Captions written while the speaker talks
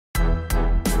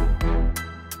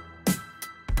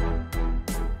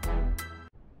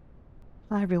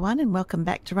Hi everyone and welcome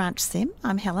back to Ranch Sim.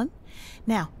 I'm Helen.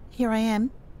 Now, here I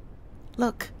am.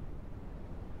 Look,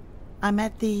 I'm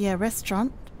at the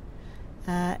restaurant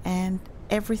and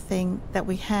everything that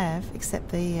we have except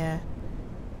the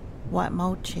white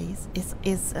mold cheese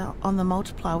is on the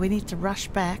multiplier. We need to rush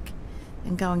back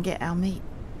and go and get our meat.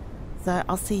 So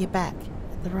I'll see you back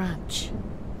at the ranch.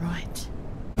 Right.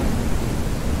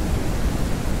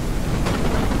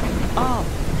 Oh,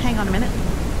 hang on a minute.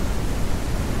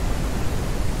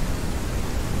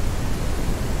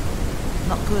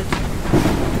 Not good.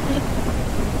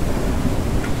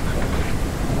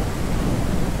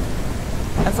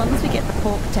 As long as we get the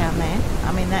pork down there,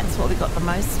 I mean that's what we got the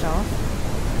most of.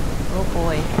 Oh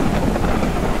boy.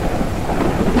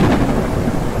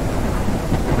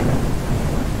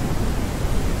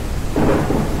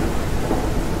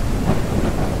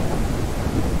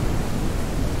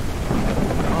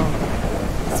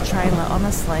 Oh, this trailer,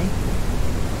 honestly.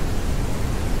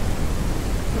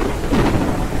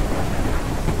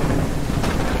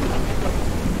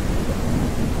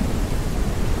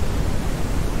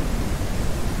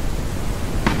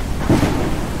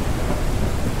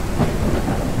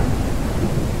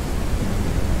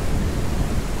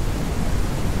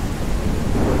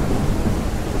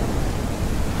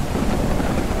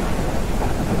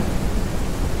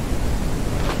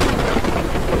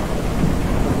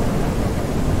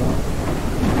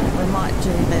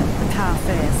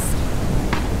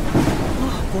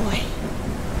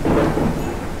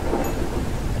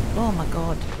 Oh my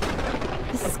god,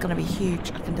 this is going to be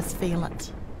huge. I can just feel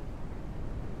it.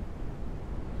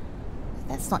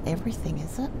 That's not everything,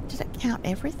 is it? Did it count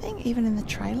everything, even in the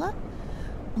trailer?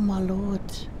 Oh my lord.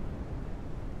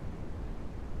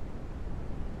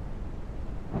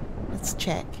 Let's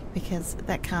check, because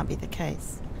that can't be the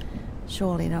case.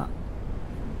 Surely not.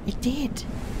 It did.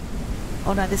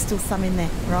 Oh no, there's still some in there,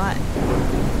 right?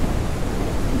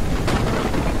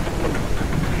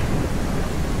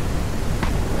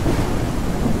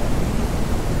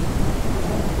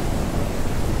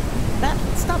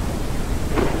 Stop.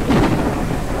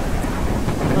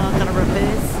 Well, I'm going to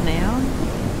reverse now.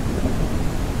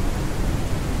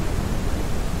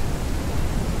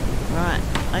 Right,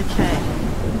 okay.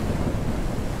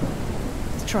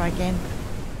 Let's try again.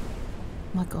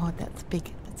 Oh my god, that's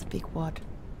big. That's a big wad.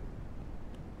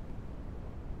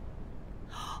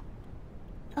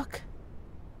 Look.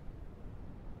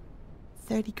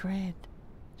 30 grand.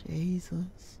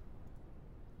 Jesus.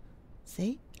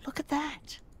 See? Look at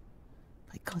that.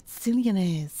 My god,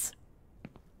 zillionaires.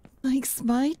 Thanks,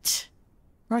 mate.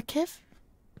 Right, Kev?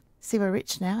 See, we're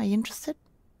rich now. Are you interested?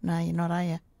 No, you're not, are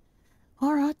you?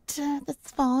 Alright,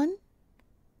 that's fine.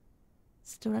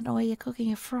 Still don't know where you're cooking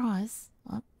your fries.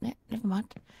 Oh, yeah, never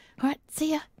mind. Alright,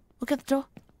 see ya. We'll get the door.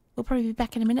 We'll probably be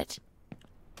back in a minute.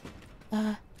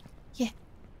 Yeah.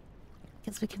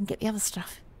 Guess we can get the other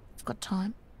stuff. We've got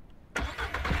time.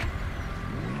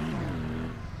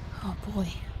 Oh, boy.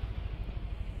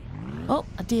 Oh,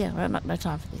 a deer. Well, no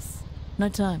time for this. No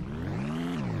time.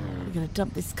 We're going to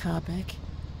dump this car back.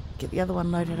 Get the other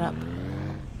one loaded up.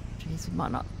 Jeez, we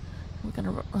might not. We're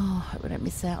going to... Oh, I hope we don't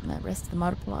miss out on that rest of the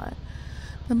multiplier.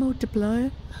 The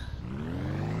multiplier.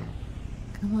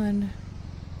 Come on.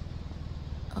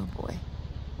 Oh, boy.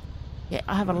 Yeah,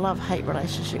 I have a love-hate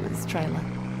relationship with this trailer.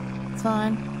 It's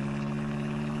fine.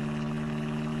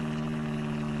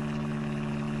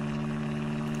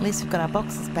 At least we've got our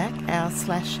boxes back. Our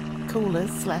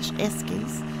coolers /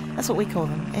 eskies. That's what we call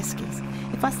them, eskies.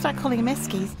 If I start calling them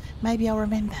eskies, maybe I'll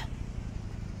remember.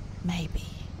 Maybe.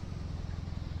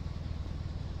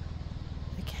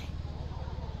 Okay.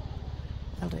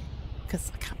 That'll do.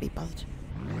 Because I can't be bothered.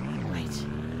 Wait.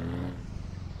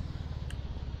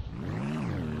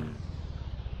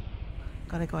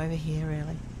 Gotta go over here,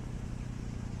 really.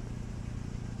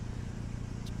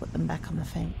 Just put them back on the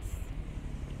fence.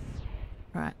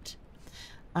 Right.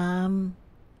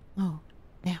 Oh,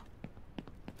 now.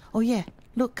 Oh yeah,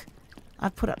 look.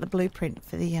 I've put up the blueprint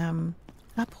for the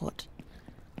carport.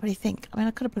 What do you think? I mean,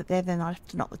 I could have put it there, then I'd have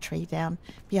to knock the tree down.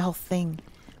 Be a whole thing.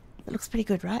 It looks pretty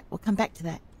good, right? We'll come back to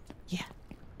that. Yeah.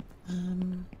 Okay,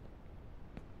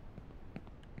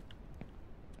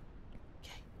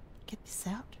 get this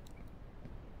out.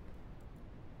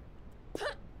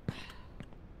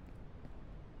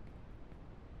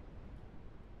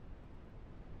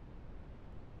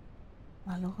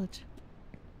 My lord.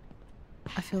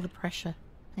 I feel the pressure.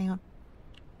 Hang on.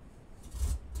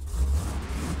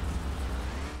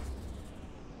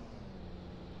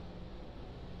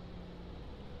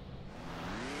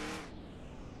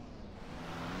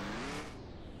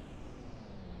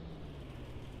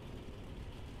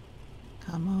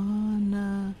 Come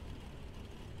on.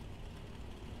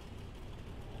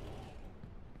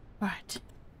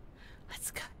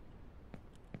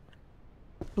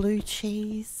 blue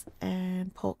cheese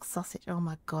and pork sausage. Oh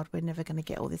my god, we're never going to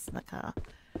get all this in the car.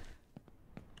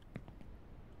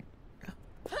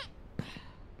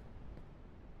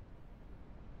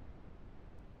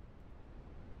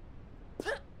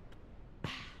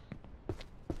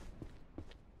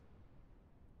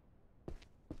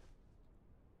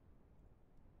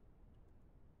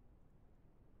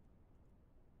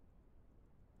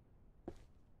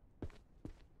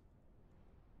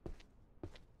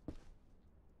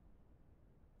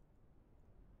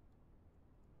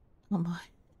 Oh my.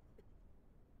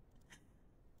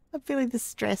 I'm feeling the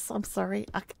stress. I'm sorry.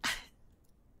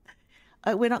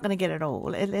 We're not going to get it all.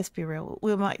 Let's be real.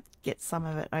 We might get some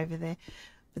of it over there.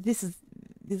 But this is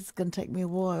going to take me a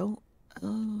while.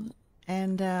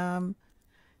 And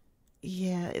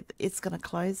yeah, it's going to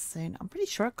close soon. I'm pretty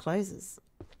sure it closes.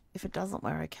 If it doesn't,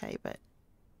 we're okay. But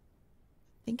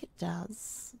I think it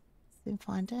does. Then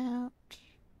find out.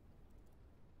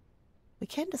 We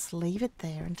can just leave it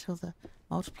there until the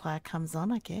multiplier comes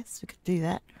on, I guess. We could do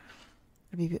that.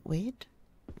 It'd be a bit weird.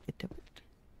 We could do it.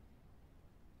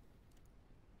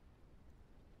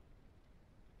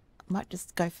 I might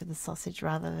just go for the sausage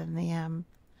rather than the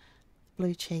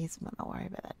blue cheese. I might not worry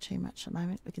about that too much at the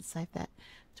moment. We could save that.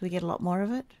 Do we get a lot more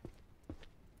of it?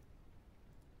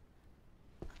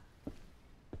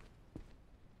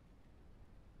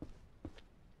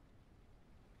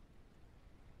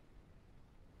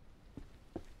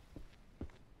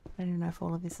 I don't even know if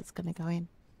all of this is going to go in.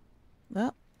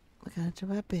 Well, we're going to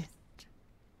do our best.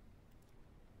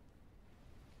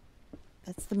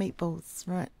 That's the meatballs,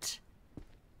 right?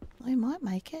 We might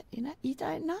make it, you know, you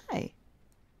don't know.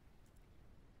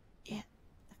 Yeah,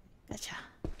 gotcha.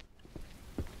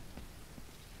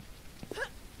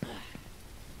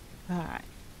 Alright.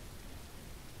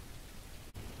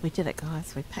 We did it,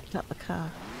 guys. We packed up the car.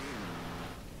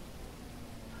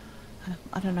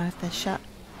 I don't know if they're shut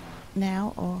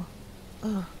now or...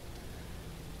 Oh.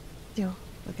 Still,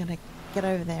 we're going to get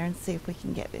over there and see if we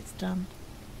can get this done.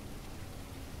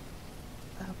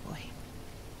 Oh boy.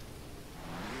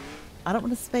 I don't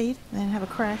want to speed and then have a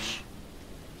crash.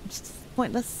 It's just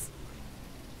pointless.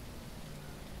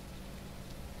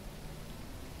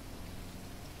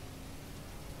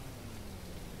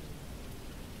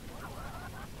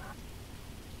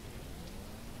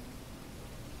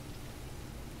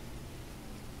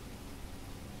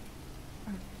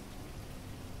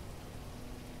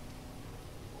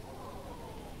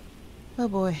 Oh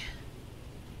boy.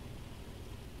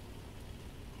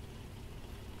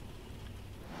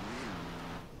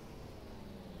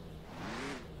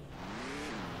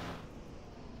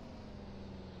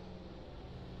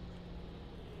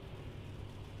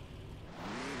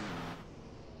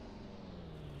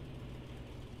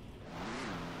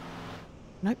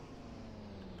 Nope.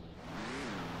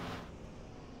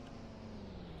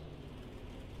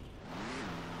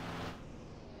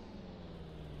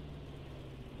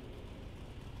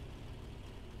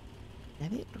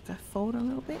 Maybe it'll go forward a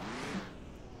little bit.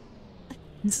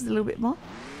 This is a little bit more.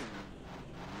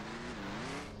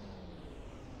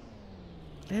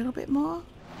 A little bit more.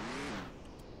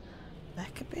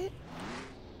 Back a bit.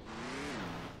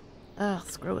 Oh,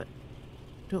 screw it.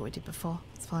 Do what we did before.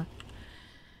 It's fine.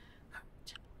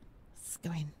 Let's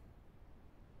go in.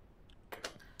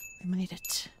 We made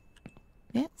it.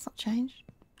 Yeah, it's not changed.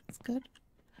 It's good.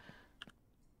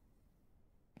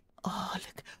 Oh,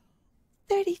 look.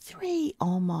 33.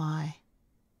 Oh my.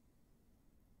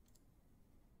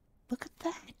 Look at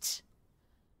that.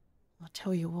 I'll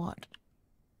tell you what.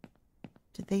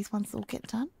 Did these ones all get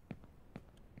done?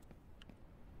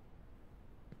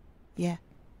 Yeah.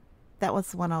 That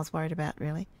was the one I was worried about,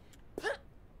 really.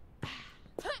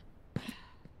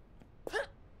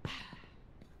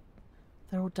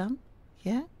 They're all done?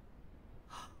 Yeah?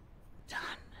 Done.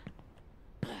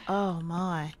 Oh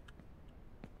my.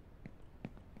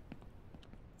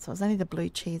 So it was only the blue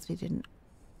cheese we didn't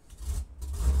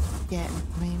get.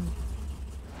 I mean,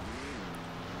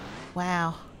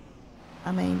 wow.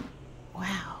 I mean,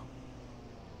 wow.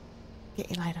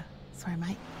 Get you later. Sorry,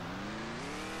 mate.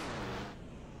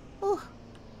 Oh,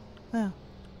 well.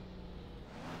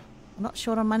 I'm not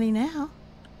short on money now.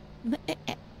 Not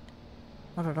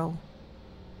at all.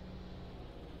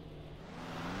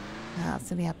 No,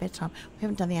 it's nearly our bedtime. We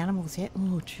haven't done the animals yet.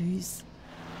 Oh, jeez.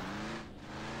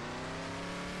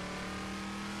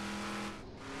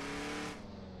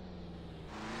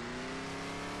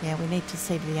 Yeah, we need to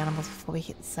see to the animals before we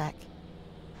hit the sack.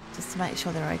 Just to make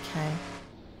sure they're okay.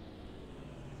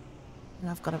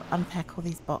 And I've got to unpack all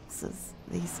these boxes,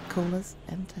 these coolers,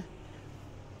 and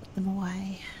put them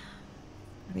away.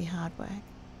 It'll be hard work.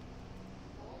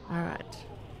 Alright.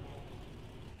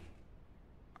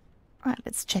 Right,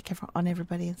 let's check on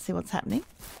everybody and see what's happening.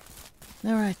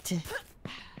 All right.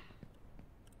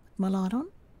 My light on.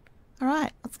 All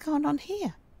right, what's going on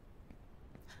here?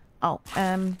 Oh,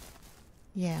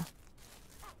 yeah.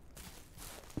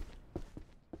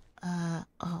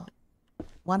 Oh,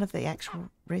 one of the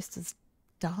actual roosters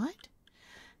died.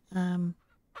 So,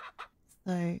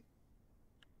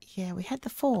 yeah, we had the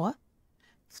 4.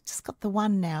 We've just got the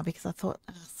 1 now because I thought,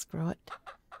 oh, screw it.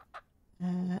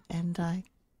 And I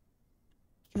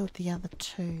killed the other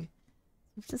 2.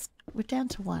 We're down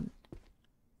to 1.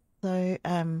 So,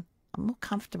 I'm more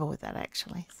comfortable with that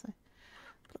actually. So,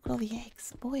 look at all the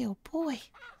eggs. Boy, oh boy.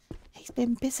 He's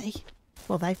been busy.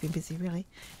 Well, they've been busy really.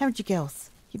 How about you girls?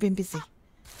 You've been busy.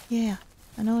 Yeah,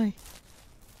 I know.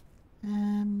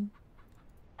 Yeah.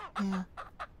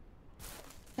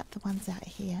 Got the ones out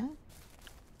here.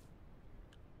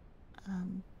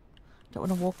 Don't want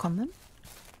to walk on them.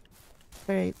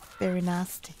 Very, very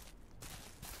nasty.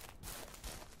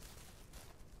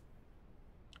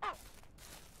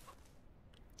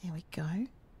 There we go.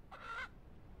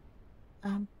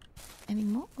 Any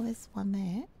more? Oh, there's one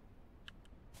there.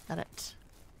 Got it.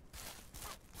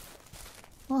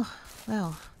 Oh,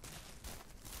 well.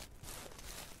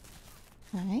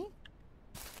 Okay.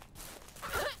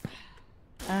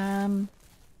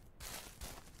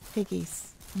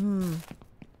 Piggies.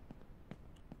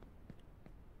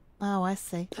 Oh, I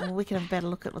see. Well, we can have a better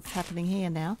look at what's happening here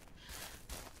now.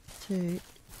 Is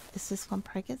this one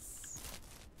preggers?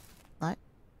 No.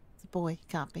 It's a boy.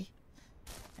 Can't be.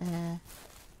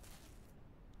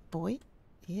 Boy.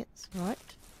 Yes, right.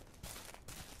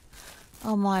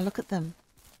 Oh my, look at them.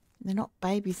 They're not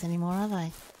babies anymore, are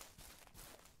they?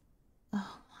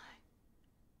 Oh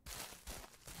my.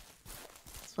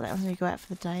 That's what happens when you go out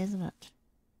for the day, isn't it?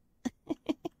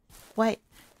 Wait.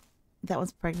 That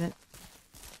one's pregnant.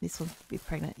 This one will be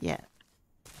pregnant, yeah.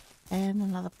 And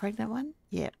another pregnant one,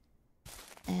 yep.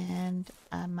 And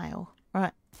a male.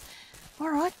 Right.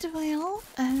 Alright, well,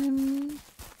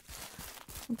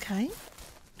 okay.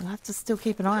 I'll have to still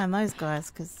keep an eye on those guys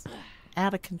because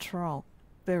out of control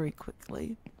very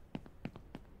quickly.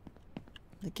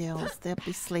 The girls, they'll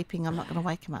be sleeping. I'm not going to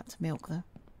wake them up to milk them.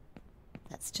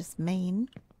 That's just mean.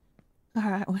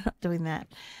 Alright, we're not doing that.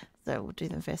 So we'll do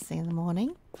them first thing in the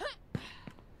morning.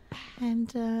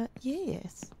 And,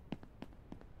 yes.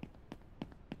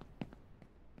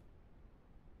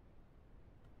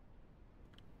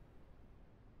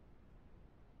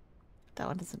 That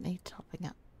one doesn't need topping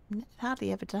up. It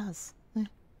hardly ever does.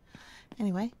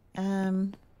 Anyway,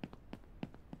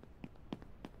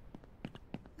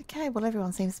 okay, well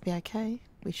everyone seems to be okay.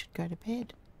 We should go to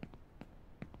bed.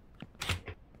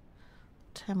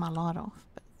 Turn my light off,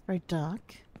 but it's very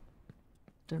dark.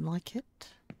 Don't like it.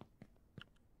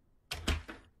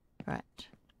 Right.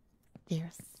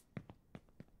 Yes.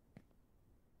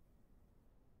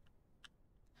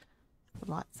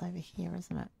 The light's over here,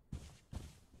 isn't it?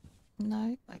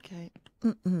 No? Okay.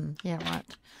 Yeah,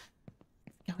 right.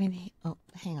 Go in here. Oh,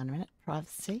 hang on a minute.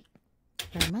 Privacy.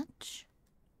 Very much.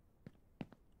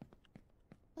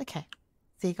 Okay.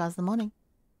 See you guys in the morning.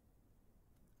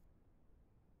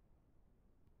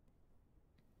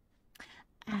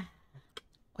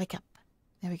 Wake up.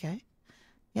 There we go.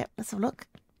 Yep, let's have a look.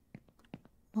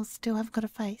 Well, still haven't got a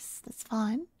face. That's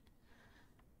fine.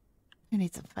 Who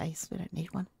needs a face? We don't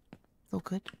need one. It's all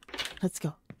good. Let's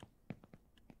go.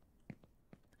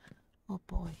 Oh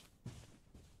boy.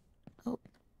 Oh.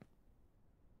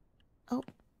 Oh.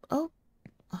 Oh.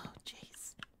 Oh,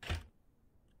 jeez.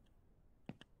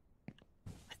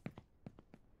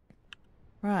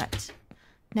 Right.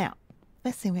 Now,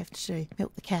 first thing we have to do,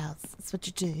 milk the cows. That's what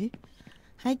you do.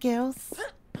 Hey, girls.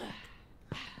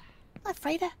 Hi,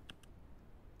 Frida.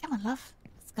 Come on, love.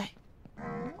 Let's go.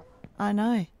 I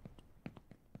know.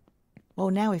 Well,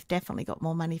 now we've definitely got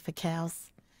more money for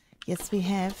cows. Yes, we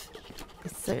have. We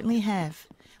certainly have.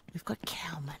 We've got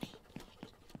cow money.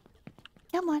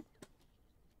 Come on.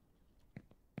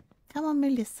 Come on,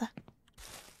 Melissa.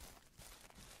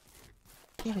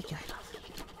 There we go, love.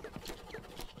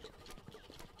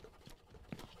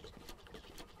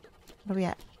 Where are we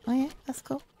at? Oh, yeah, that's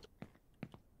cool.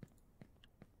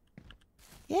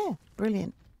 Yeah,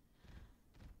 brilliant.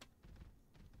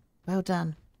 Well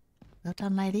done. Well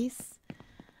done, ladies.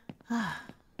 Ah.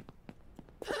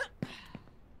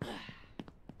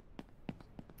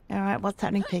 Alright, what's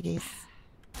happening, piggies?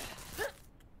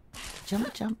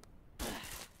 Jump, jump.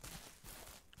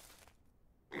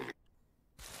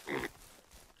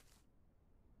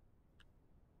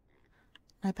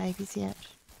 No babies yet.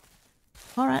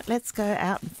 Alright, let's go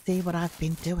out and see what I've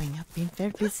been doing. I've been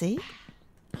very busy.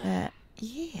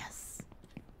 Yes.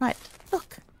 Right,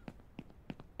 look.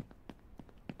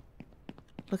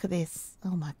 Look at this.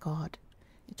 Oh my god.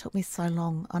 It took me so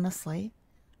long, honestly.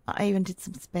 I even did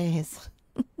some spares.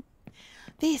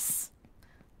 This.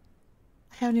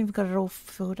 I haven't even got it all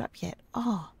filled up yet.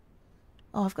 Oh.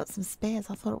 Oh, I've got some spares.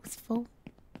 I thought it was full.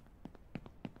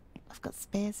 I've got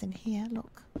spares in here.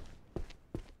 Look.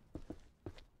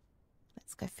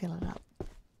 Let's go fill it up.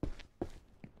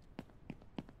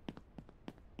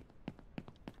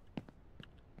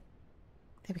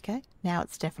 There we go. Now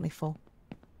it's definitely full.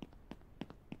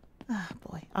 Oh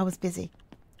boy, I was busy.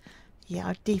 Yeah,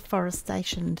 I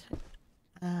deforestationed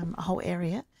a whole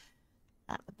area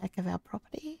at the back of our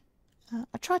property.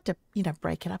 I tried to, you know,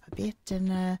 break it up a bit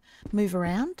and move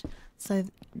around so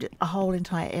a whole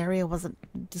entire area wasn't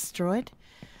destroyed.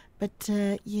 But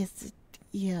yes,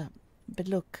 yeah. But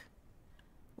look,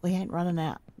 we ain't running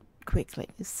out quickly.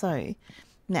 So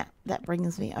now that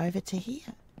brings me over to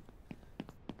here.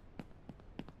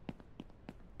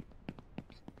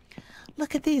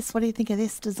 Look at this. What do you think of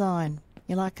this design?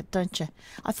 You like it, don't you?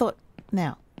 I thought,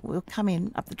 now, we'll come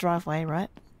in up the driveway, right?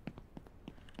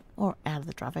 Or out of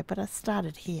the driveway, but I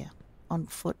started here on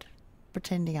foot,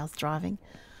 pretending I was driving.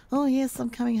 Oh, yes,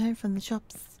 I'm coming home from the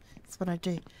shops. That's what I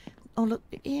do. Oh, look,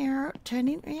 yeah, turn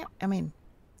in, yeah, I'm in,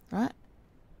 right?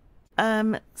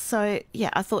 So,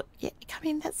 yeah, I thought, yeah, come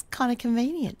in, that's kind of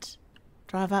convenient.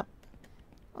 Drive up,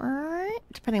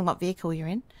 depending on what vehicle you're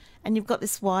in. And you've got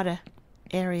this wider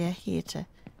area here to,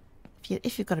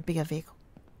 if you've got a bigger vehicle,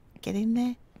 get in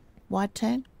there, wide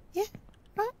turn, yeah,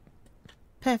 right,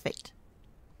 perfect.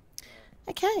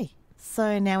 Okay,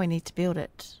 so now we need to build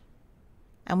it,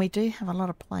 and we do have a lot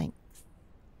of planks,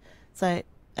 so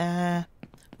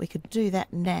we could do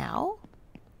that now,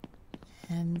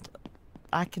 and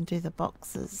I can do the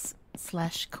boxes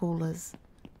 / coolers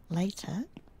later.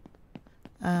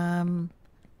 I'll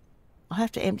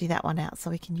have to empty that one out so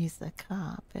we can use the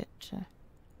car, but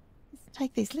let's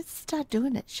take these. Let's start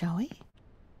doing it, shall we?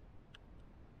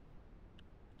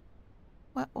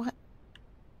 What?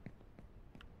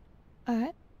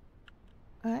 Alright.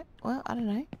 Alright, well, I don't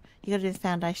know. You gotta do the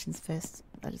foundations first.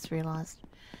 I just realised.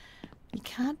 You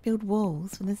can't build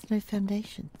walls when there's no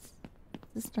foundations.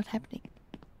 This is not happening.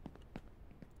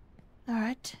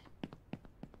 Alright.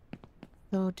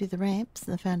 So we'll do the ramps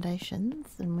and the foundations,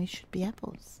 and we should be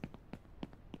apples.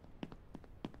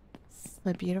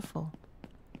 So beautiful.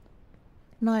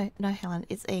 No, Helen,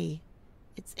 it's E.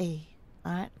 It's E.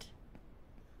 Alright?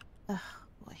 Oh,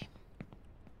 boy.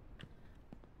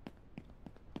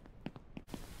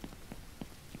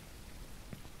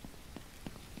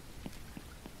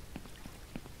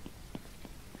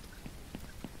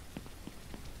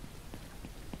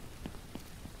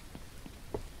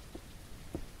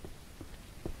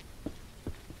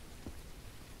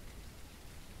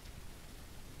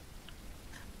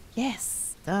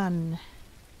 Yes, done.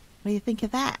 What do you think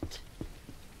of that?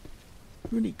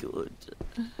 Really good.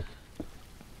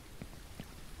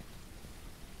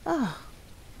 Oh.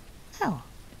 Oh.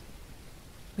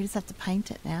 We just have to paint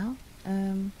it now.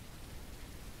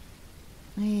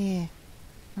 Yeah.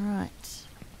 Right.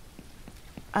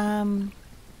 I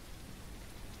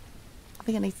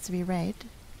think it needs to be red.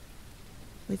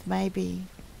 With maybe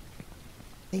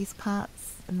these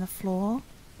parts and the floor.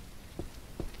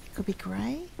 It could be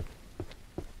grey.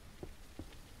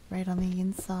 Red on the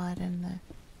inside and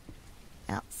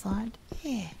the outside.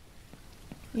 Yeah.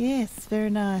 Yes, very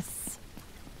nice.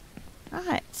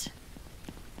 Right.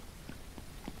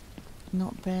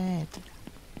 Not bad.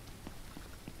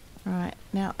 Right,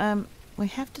 now we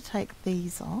have to take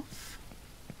these off.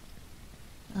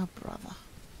 Oh brother.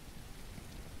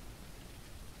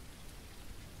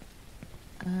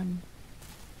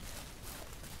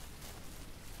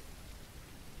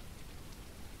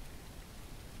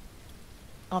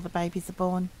 Oh, the babies are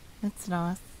born. That's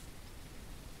nice.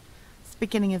 It's the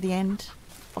beginning of the end,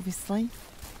 obviously.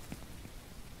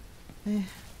 Yeah.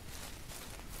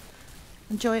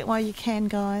 Enjoy it while you can,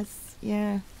 guys.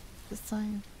 Yeah, just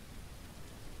saying.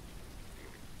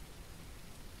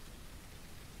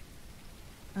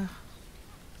 Oh.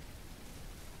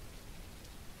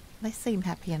 They seem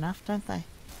happy enough, don't they?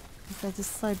 Because they're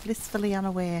just so blissfully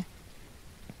unaware.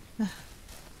 They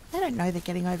don't know they're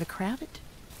getting overcrowded.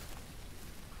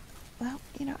 Well,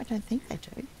 you know, I don't think they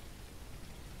do.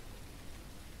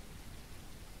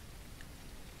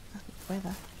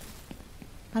 Weather.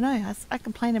 I know, I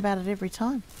complain about it every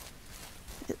time.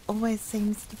 It always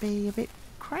seems to be a bit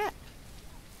crap,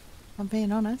 if I'm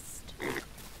being honest.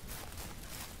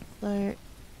 So,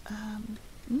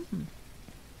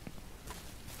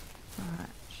 Alright.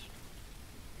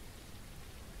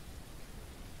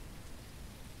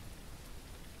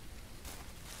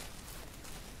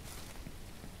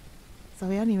 So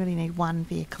we only really need one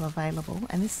vehicle available,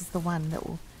 and this is the one that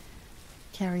will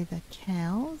carry the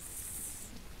cows.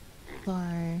 So,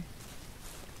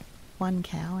 one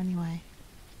cow anyway.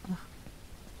 Ugh.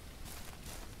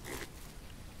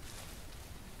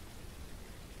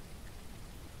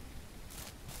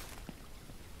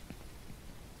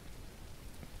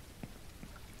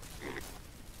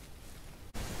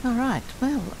 Alright,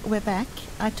 well, we're back.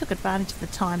 I took advantage of the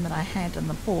time that I had on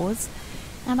the pause,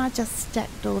 and I just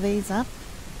stacked all these up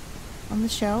on the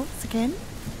shelves again.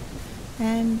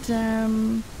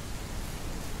 And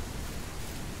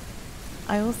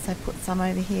I also put some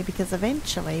over here because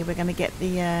eventually we're going to get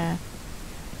the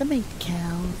meat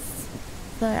cows.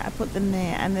 So I put them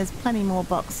there, and there's plenty more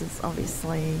boxes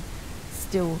obviously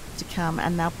still to come,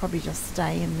 and they'll probably just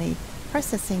stay in the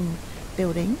processing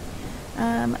building.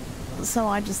 So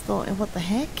I just thought, what the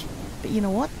heck? But you know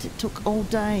what? It took all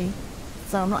day,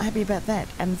 so I'm not happy about that.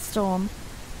 And the storm,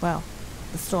 well,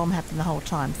 the storm happened the whole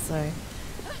time, so...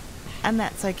 And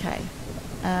that's okay.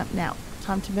 Now,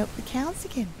 time to milk the cows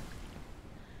again.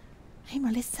 Hey,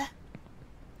 Melissa.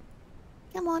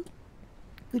 Come on.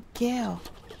 Good girl.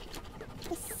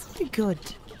 That's so good.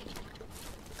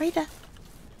 Frida.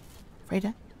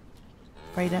 Frida.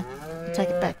 Frida. Take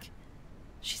it back.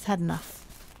 She's had enough.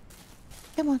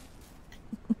 Come on.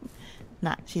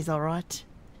 Nah, she's alright.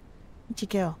 What's your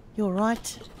girl? You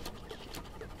alright?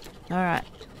 Alright.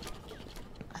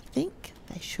 I think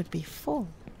they should be full.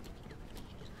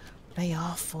 They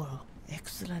are full.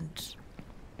 Excellent.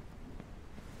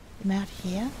 Them out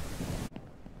here.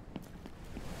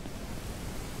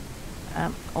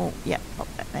 Oh, yeah, pop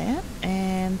that there.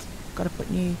 And got to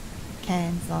put new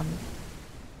cans on.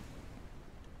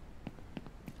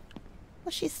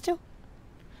 Well, she's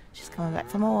coming back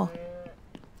for more.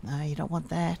 No, you don't want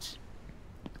that.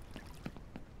 There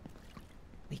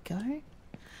we go.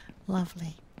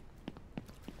 Lovely.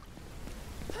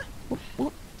 Whoop,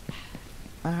 whoop.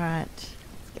 Alright,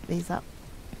 let's get these up.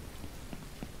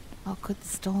 Oh good, the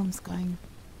storm's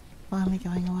finally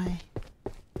going away.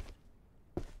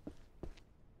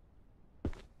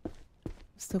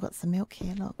 Still got some milk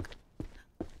here, look.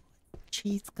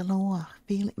 Cheese galore.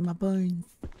 Feel it in my bones.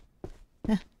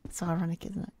 It's ironic,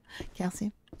 isn't it?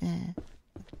 Calcium. Yeah.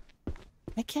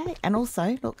 Okay, and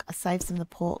also, look, I saved some of the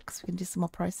pork so we can do some more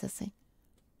processing.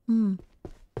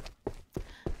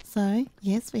 So,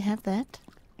 yes, we have that.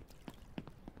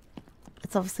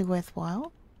 It's obviously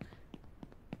worthwhile.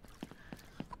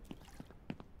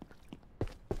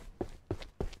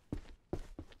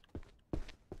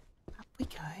 Up we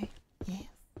go. Yes.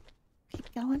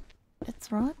 Keep going.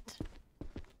 That's right.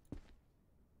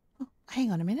 Oh,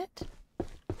 hang on a minute.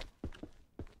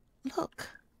 Look.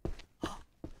 Oh,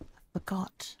 I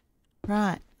forgot.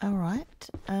 Right. All right.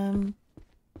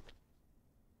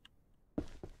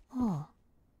 Oh.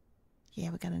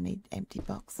 Yeah, we're going to need empty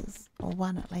boxes. Or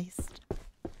one at least.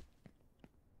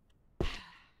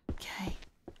 Okay.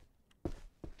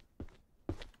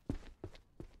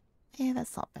 Yeah,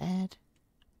 that's not bad.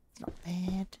 It's not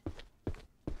bad.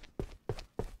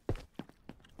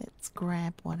 Let's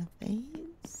grab one of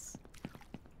these.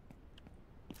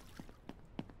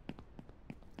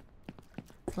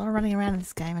 There's a lot of running around in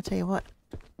this game, I tell you what.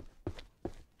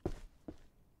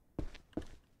 A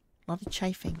lot of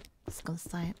chafing, just gonna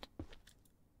say it.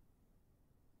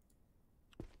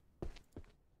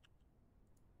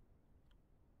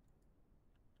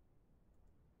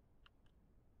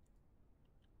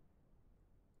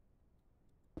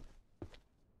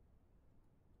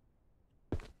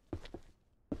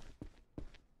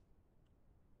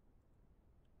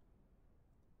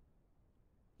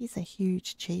 These are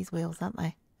huge cheese wheels, aren't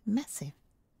they? Massive.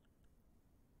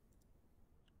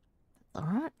 That's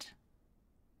alright.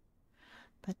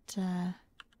 But,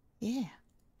 yeah.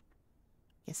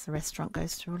 Guess the restaurant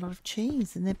goes through a lot of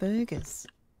cheese in their burgers.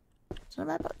 Don't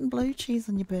know about putting blue cheese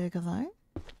on your burger, though.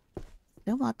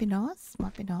 Still might be nice.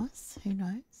 Might be nice. Who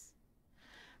knows?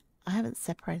 I haven't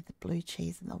separated the blue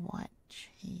cheese and the white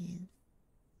cheese.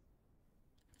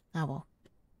 Oh, well.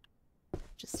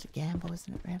 Just a gamble,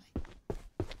 isn't it, really?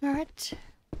 Alright.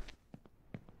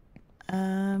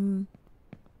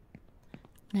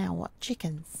 Now what?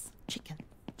 Chickens. Chicken.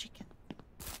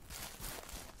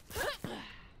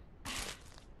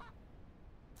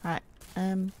 Right.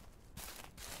 I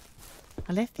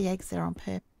left the eggs there on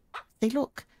purpose. See,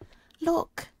 look.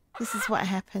 Look. This is what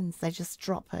happens. They just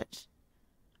drop it.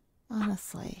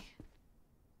 Honestly.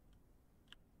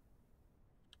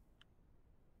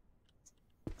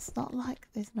 It's not like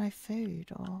there's no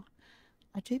food, or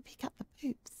I do pick up the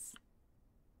poops.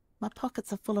 My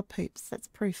pockets are full of poops. That's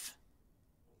proof.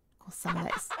 Of course, some of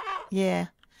that's, yeah,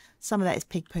 Some of that is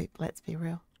pig poop, let's be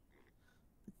real.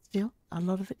 But still, a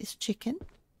lot of it is chicken.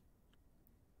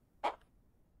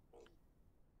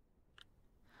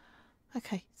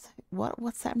 Okay, so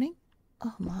what's happening?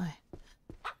 Oh my.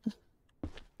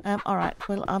 Alright,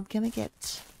 well I'm gonna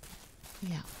get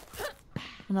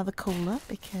another cooler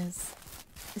because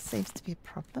this seems to be a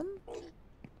problem.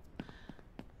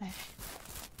 That's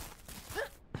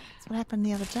what happened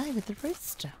the other day with the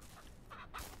rooster.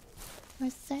 So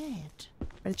sad.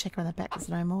 Better check around the back, there's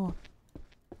no more.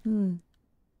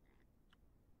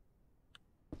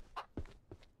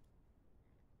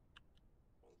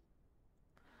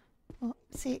 Well,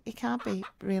 see, it can't be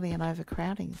really an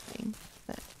overcrowding thing,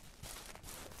 but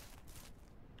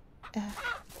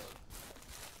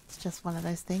it's just one of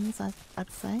those things,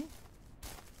 I'd say.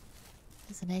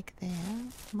 There's an egg there.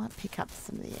 I might pick up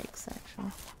some of the eggs,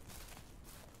 actually.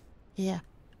 Yeah.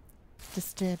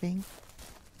 Disturbing.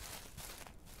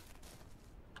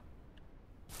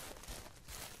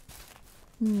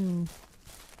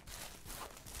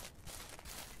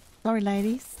 Sorry,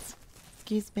 ladies.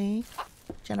 Excuse me,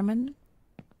 gentlemen.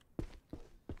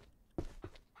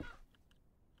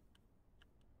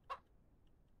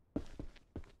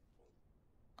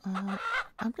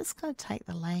 I'm just going to take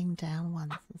the laying down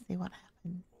ones and see what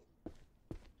happens.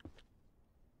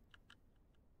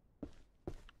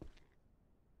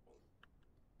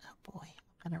 Oh boy,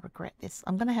 I'm going to regret this.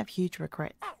 I'm going to have huge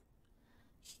regrets.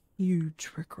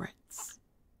 Huge regrets.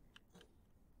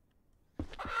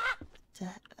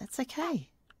 But, that's okay.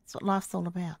 That's what life's all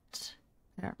about,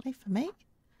 apparently, for me.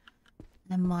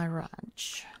 And my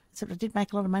ranch. Except I did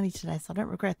make a lot of money today, so I don't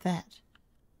regret that.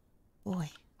 Boy,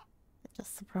 it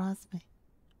just surprised me.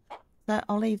 So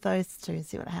I'll leave those two and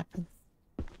see what happens.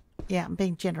 Yeah, I'm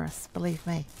being generous, believe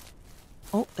me.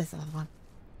 Oh, there's another one.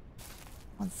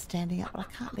 One's standing up, but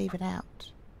I can't leave it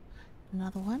out.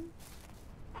 Another one.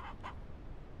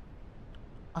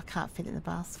 I can't fit it in the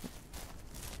basket.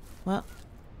 Well,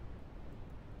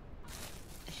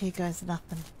 here goes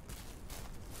nothing.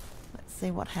 Let's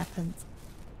see what happens.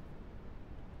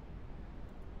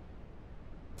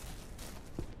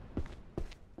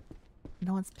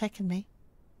 No one's pecking me.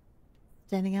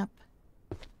 Standing up.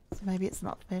 So maybe it's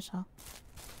not fertile.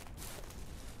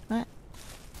 Right.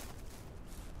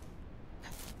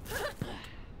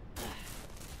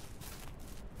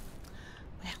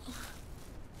 Well.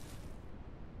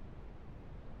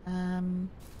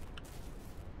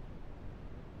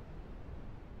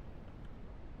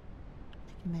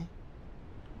 Come here.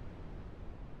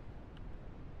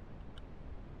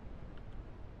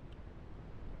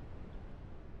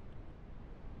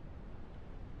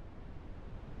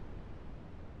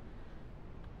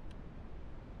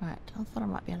 Right, I thought I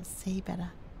might be able to see better.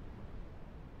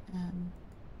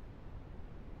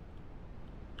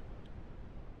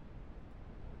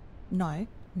 No,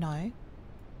 no.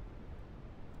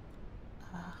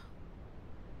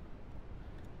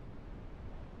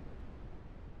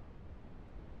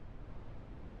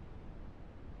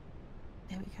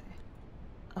 There we go.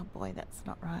 Oh boy, that's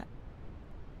not right.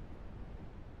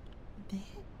 There.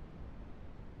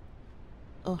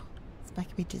 Oh, it's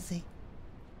making me dizzy.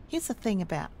 Here's the thing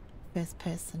about first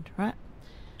person, right?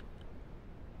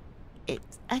 It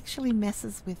actually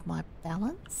messes with my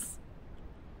balance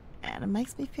and it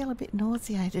makes me feel a bit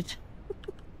nauseated.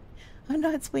 I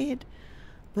know it's weird,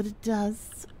 but it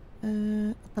does.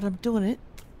 But I'm doing it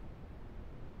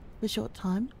for a short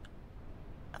time.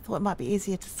 I thought it might be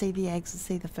easier to see the eggs and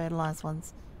see the fertilized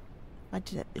ones if I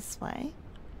did it this way.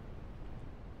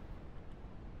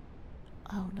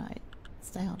 Oh no,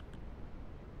 stay on.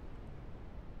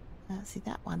 See,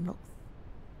 that one looks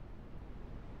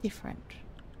different.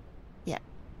 Yeah.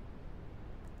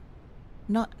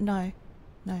 No.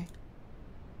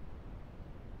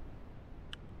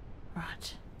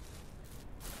 Right.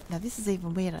 Now this is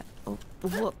even weirder. Oh,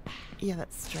 whoop. Yeah,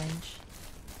 that's strange.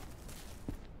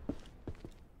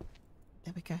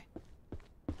 There we go.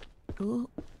 Oh,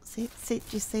 see, do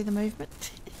you see the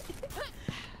movement?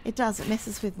 It does, it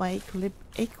messes with my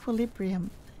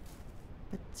equilibrium.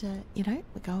 But, you know,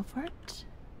 we're going for it.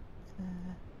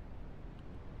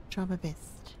 Try my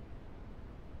best.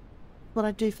 What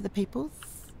I do for the peoples?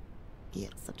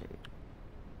 Yes, I do.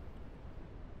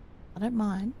 I don't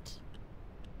mind.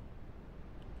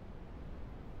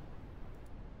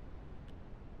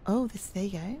 Oh, there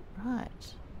you go.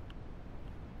 Right.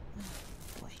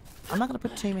 Oh, boy. I'm not going to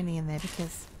put too many in there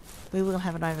because we will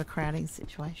have an overcrowding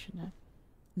situation.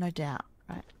 No doubt,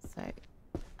 right? So,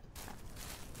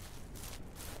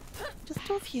 just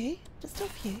do a few. Just do a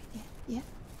few. Yeah, yeah.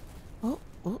 Oh,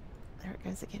 there it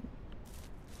goes again.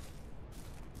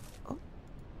 Oh,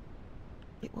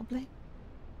 bit wobbly.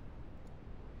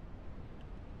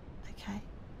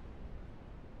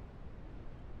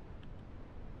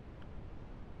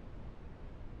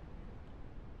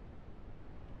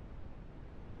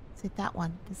 See that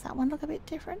one? Does that one look a bit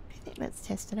different? Do you think? Let's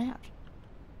test it out.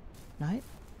 No.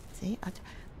 See,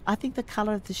 I think the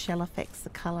colour of the shell affects the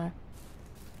colour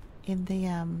in the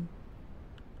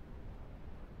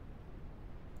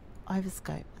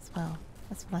overscope as well.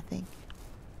 That's what I think.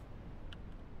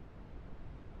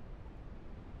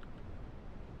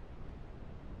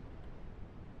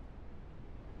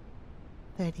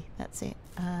 That's it.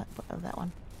 That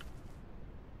one.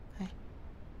 Okay.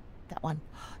 That one.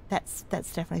 That's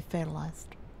definitely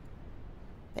fertilized.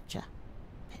 Betcha.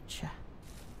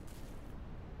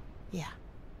 Yeah.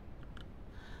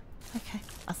 Okay.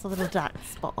 I saw a little dark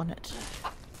spot on it.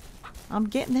 I'm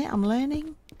getting there. I'm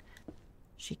learning.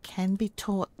 She can be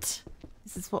taught.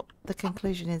 This is what the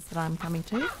conclusion is that I'm coming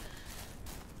to.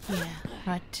 Yeah.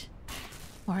 Right.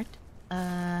 Alright.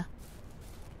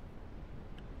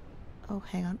 Oh,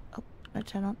 hang on. Oh, no,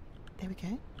 turn on. There we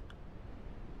go.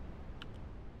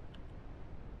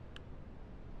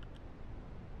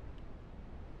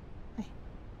 Hey.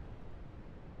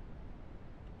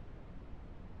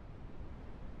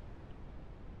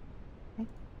 Okay.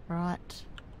 Right.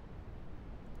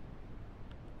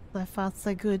 So far,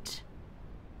 so good.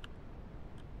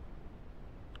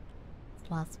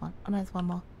 Last one. Oh, no, there's one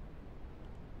more.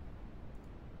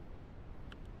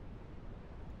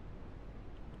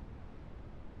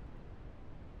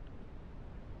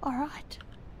 All right.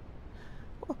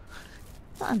 Oh,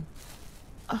 done.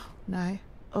 Oh, no.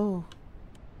 Oh.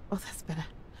 Oh, that's better.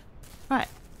 Right.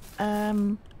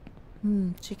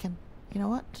 Chicken. You know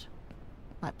what?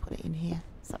 Might put it in here.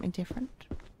 Something different.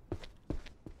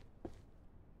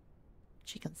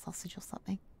 Chicken sausage or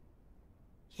something.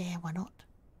 Yeah, why not?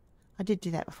 I did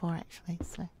do that before, actually,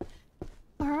 so.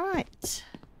 All right.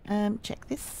 Check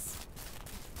this.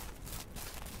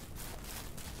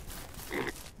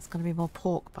 There's going to be more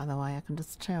pork, by the way. I can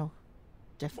just tell.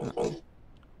 Definitely.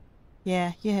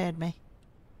 Yeah, you heard me.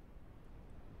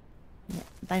 Yeah,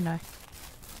 they know.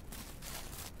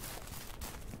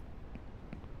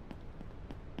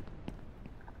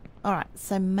 All right.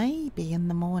 So maybe in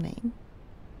the morning,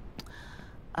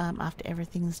 after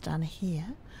everything's done here,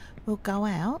 we'll go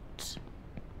out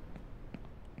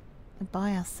and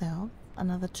buy ourselves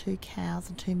another 2 cows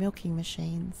and 2 milking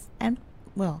machines. And,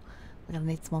 well, we're going to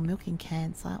need some more milking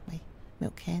cans, aren't we?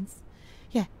 Milk cans.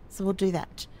 Yeah, so we'll do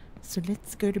that. So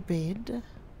let's go to bed.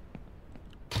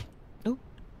 Oh,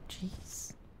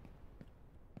 jeez.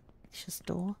 Vicious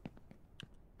door.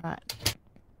 Right.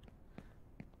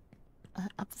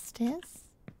 Up the stairs.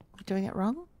 Are we doing it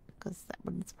wrong? Because that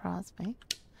wouldn't surprise me.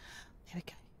 There we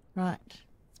go. Right.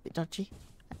 It's a bit dodgy.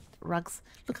 Rugs.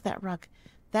 Look at that rug.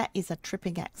 That is a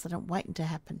tripping accident waiting to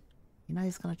happen. You know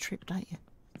who's going to trip, don't you?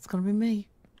 It's going to be me.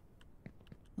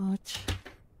 Watch.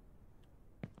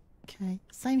 Okay.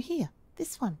 Same here.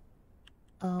 This one.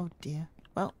 Oh dear.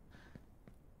 Well,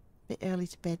 a bit early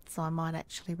to bed, so I might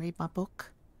actually read my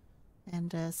book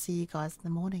and see you guys in the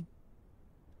morning.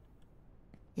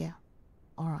 Yeah.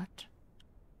 All right.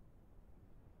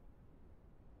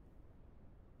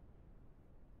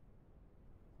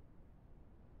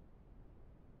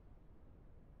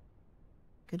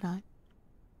 Good night.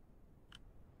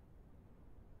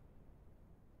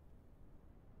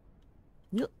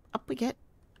 Yep, up we get.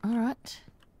 All right.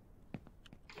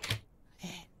 Yeah,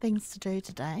 things to do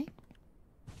today.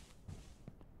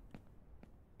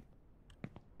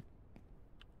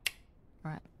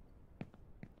 Right.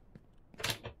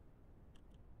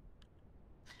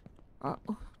 Oh,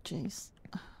 jeez.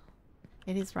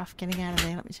 It is rough getting out of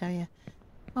there, let me tell you.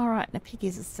 All right, and the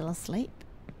piggies are still asleep.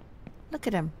 Look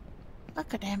at him.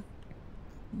 Look at him.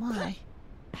 My.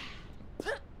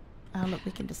 Oh, look,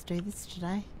 we can just do this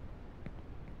today.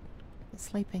 They're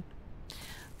sleeping.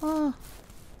 Oh.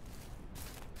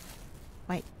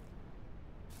 Wait.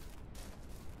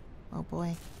 Oh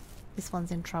boy. This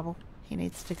one's in trouble. He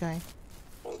needs to go.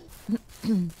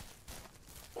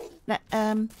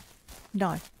 No,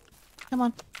 no. Come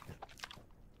on.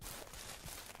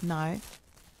 No.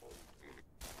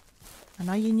 I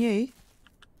know you knew,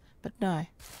 but no.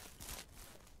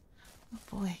 Oh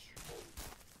boy.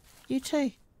 You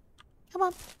too. Come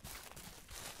on.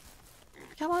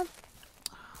 Come on.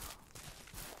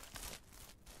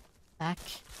 Back.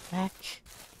 Back.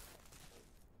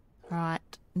 Right.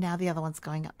 Now the other one's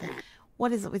going up there.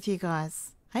 What is it with you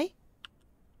guys? Hey?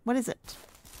 What is it?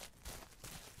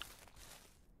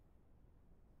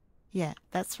 Yeah,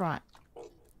 that's right.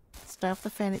 Stay off the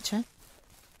furniture.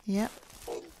 Yep.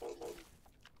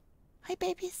 Hey,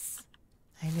 babies.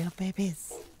 Hey, little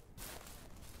babies.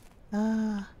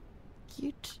 Ah,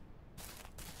 cute.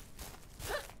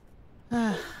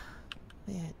 Ah,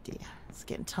 yeah, dear. It's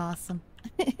getting tiresome.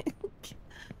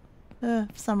 For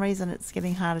some reason it's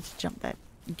getting harder to jump that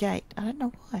gate. I don't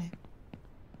know why.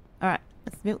 Alright,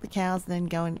 let's milk the cows and then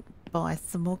go and buy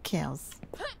some more cows.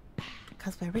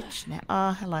 Because we're rich now.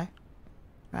 Oh, hello.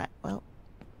 Right, well.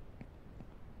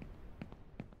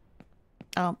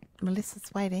 Oh,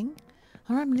 Melissa's waiting.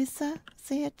 Alright, Melissa,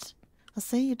 see it. I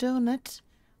see you doing it.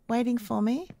 Waiting for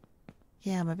me.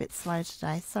 Yeah, I'm a bit slow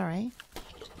today, sorry.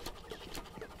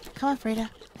 Come on,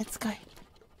 Frida, let's go.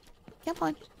 Come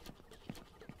on.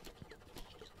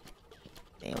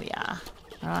 There we are.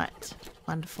 Alright,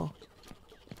 wonderful.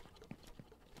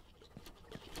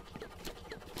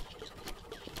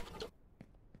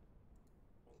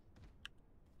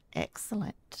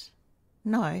 Excellent.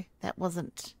 No, that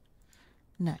wasn't.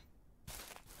 No.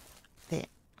 There.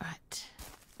 Right.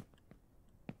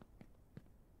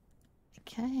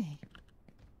 Okay.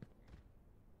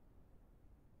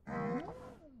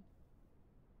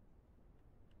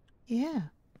 Yeah.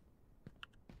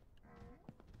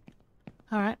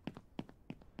 Alright.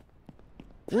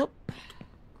 Whoop.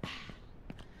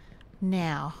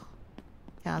 Now.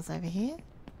 Cars over here.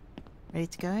 Ready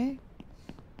to go.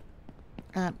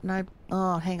 No.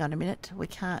 Oh, hang on a minute. We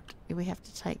can't. We have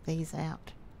to take these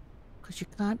out. Because you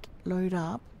can't load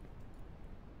up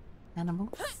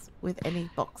animals with any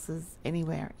boxes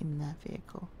anywhere in the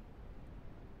vehicle.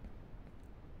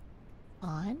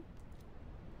 Fine.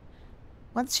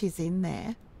 Once she's in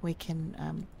there, we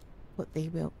can put the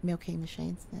milking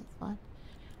machines in. That's fine.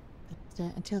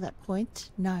 But until that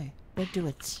point, no. We'll do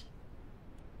it.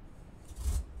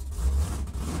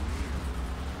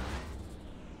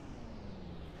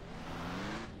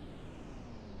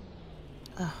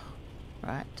 Oh,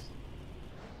 right.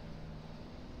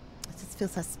 I just feel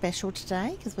so special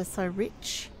today because we're so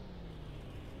rich.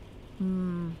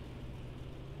 Oh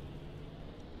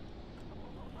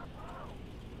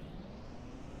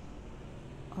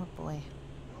boy.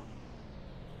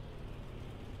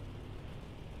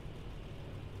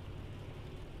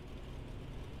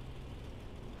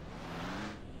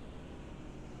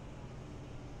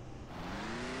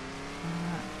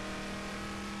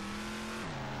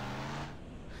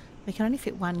 We can only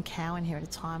fit one cow in here at a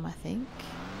time, I think.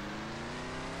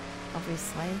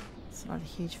 Obviously, it's not a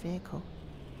huge vehicle.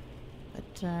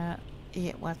 But,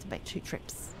 yeah, we'll have to make 2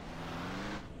 trips.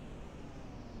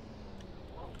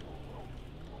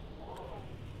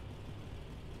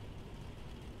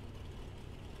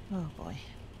 Oh boy.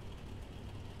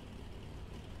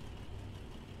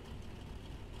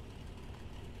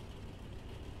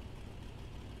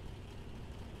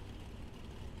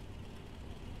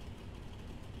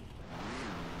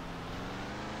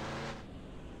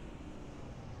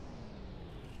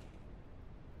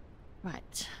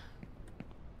 Right.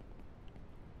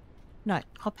 No,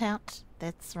 hop out.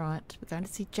 That's right. We're going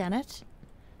to see Janet.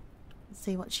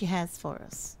 See what she has for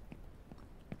us.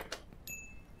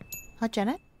 Hi,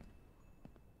 Janet.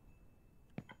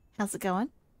 How's it going?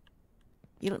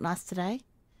 You look nice today.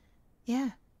 Yeah.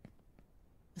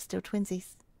 We're still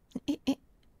twinsies.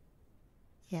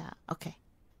 Yeah, okay.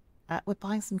 We're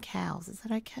buying some cows. Is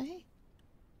that okay?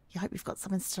 You hope you've got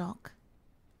some in stock?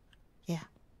 Yeah.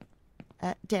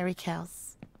 Dairy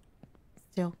cows.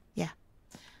 Still, yeah.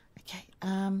 Okay,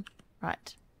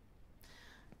 right.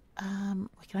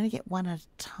 We can only get one at a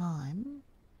time.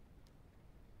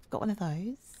 We've got one of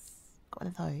those. Got one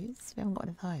of those. We haven't got one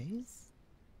of those.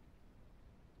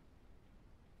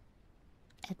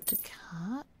 Add to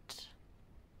cart.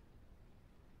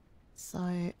 So,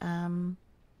 one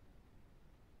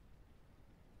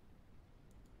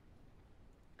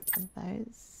of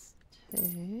those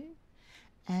 2.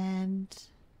 And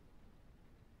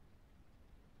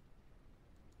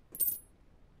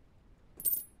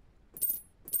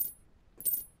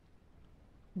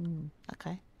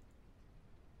okay.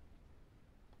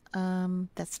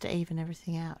 That's to even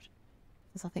everything out.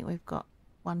 Because I think we've got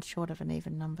one short of an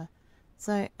even number.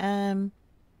 So,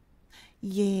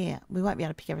 yeah, we won't be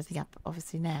able to pick everything up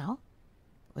obviously now.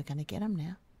 But we're going to get them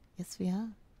now. Yes, we are.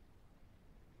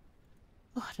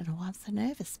 Oh, I don't know why I'm so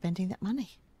nervous spending that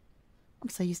money. I'm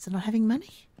so used to not having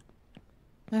money.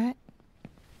 Alright.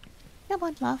 Come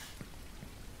on, love.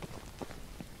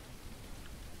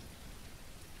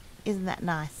 Isn't that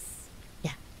nice?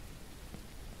 Yeah.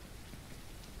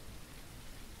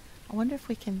 I wonder if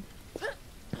we can...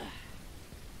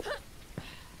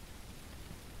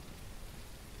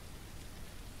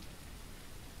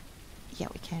 Yeah,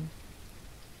 we can.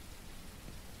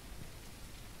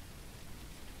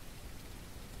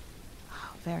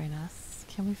 Oh, very nice.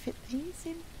 Can we fit these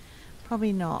in?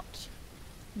 Probably not.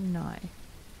 No. Can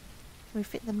we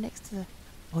fit them next to the...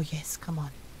 Oh, yes, come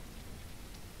on.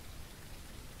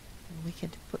 We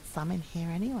could put some in here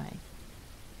anyway.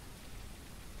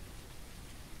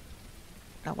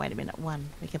 Oh, wait a minute, one.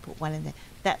 We can put one in there.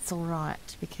 That's all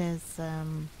right, because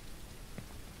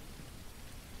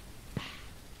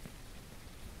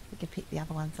we can pick the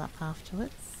other ones up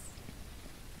afterwards.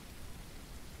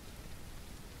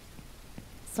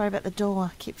 Sorry about the door.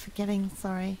 I keep forgetting.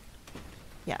 Sorry.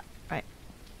 Yeah, right.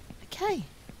 Okay.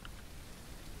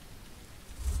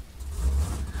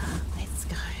 Let's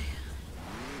go.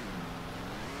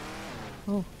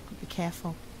 Oh, be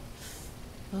careful.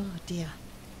 Oh, dear.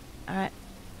 All right.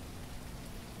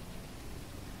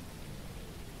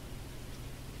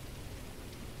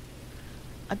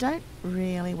 I don't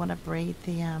really want to breed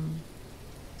the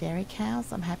dairy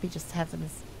cows. I'm happy just to have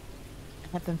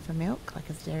them for milk, like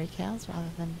as dairy cows, rather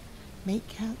than meat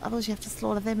cows. Otherwise, you have to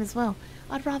slaughter them as well.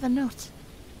 I'd rather not.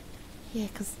 Yeah,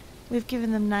 because we've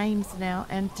given them names now,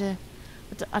 and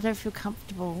I don't feel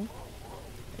comfortable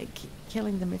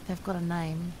killing them if they've got a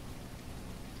name,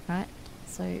 right?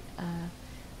 So,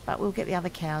 but we'll get the other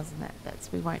cows, and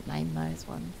that's we won't name those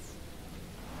ones.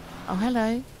 Oh,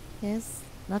 hello. Yes,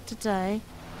 not today.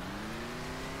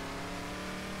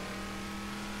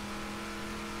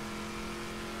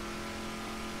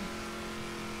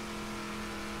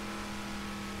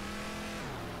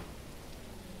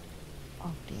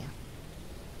 Oh dear.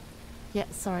 Yeah,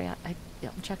 sorry, I'm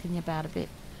chucking you about a bit.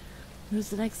 There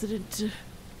was an accident.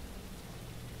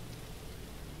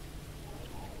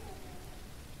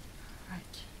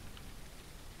 Right.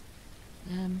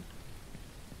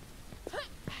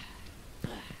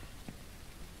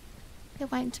 They're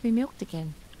waiting to be milked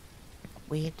again.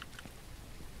 Weird.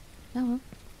 Oh well.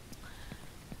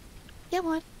 Yeah,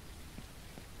 what?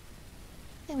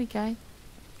 There we go.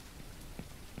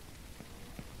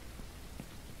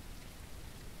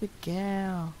 Good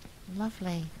girl.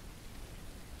 Lovely.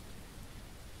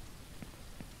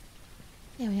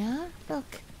 There we are.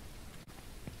 Look.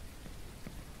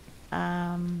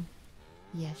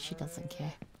 Yeah, she doesn't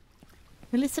care.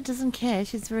 Melissa doesn't care.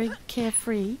 She's very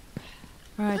carefree.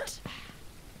 Right.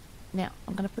 Now,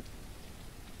 I'm going to put...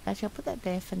 Actually, I'll put that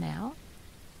there for now.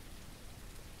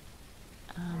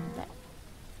 That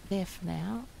there for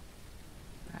now.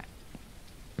 Right.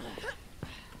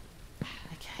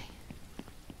 Okay.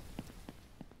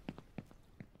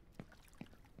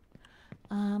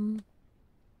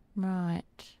 Right.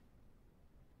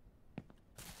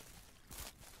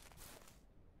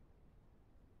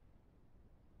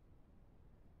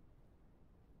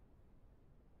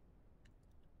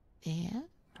 There.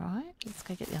 Right. Let's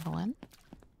go get the other one.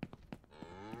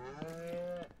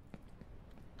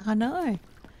 I know.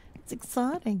 It's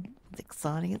exciting. It's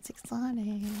exciting. It's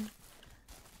exciting.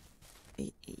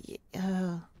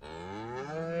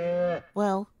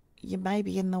 Well, you may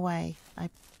be in the way. I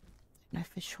don't know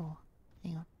for sure.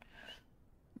 Hang on.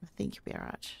 I think you'll be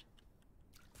alright.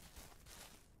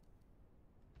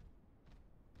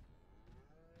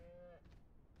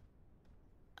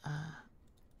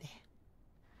 There.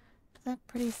 Is that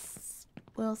pretty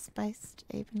well spaced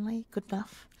evenly? Good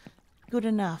enough? Good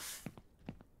enough.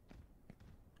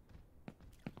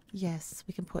 Yes,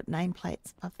 we can put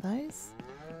nameplates above those.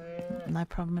 No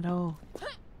problem at all.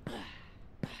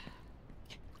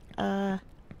 Right.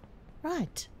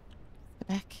 Go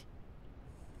back.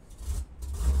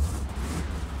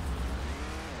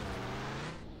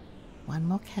 One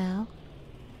more cow.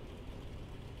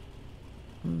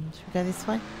 Should we go this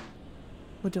way?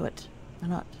 We'll do it. Why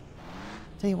not?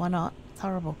 Tell you why not. It's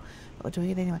horrible. But we'll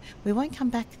do it anyway. We won't come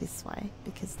back this way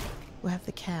because we'll have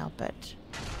the cow, but...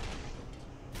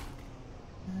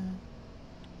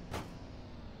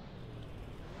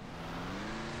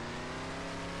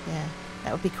 yeah,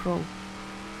 that would be cruel.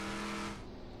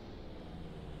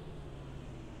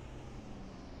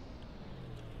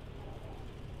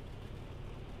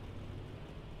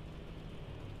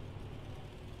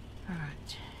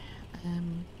 Alright.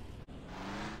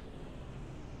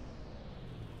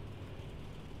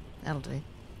 That'll do.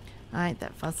 I ain't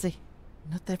that fussy.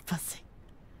 Not that fussy.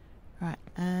 Right,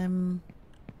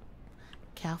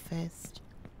 cow first.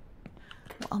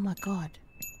 Oh my god.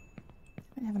 I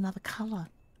don't have another colour.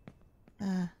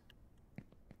 I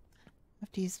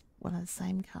have to use one of the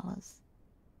same colours.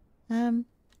 I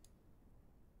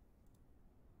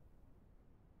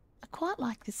quite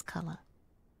like this colour.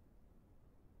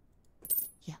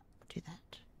 Yeah, do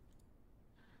that.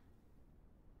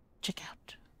 Check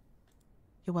out.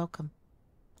 You're welcome.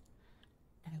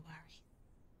 No worry.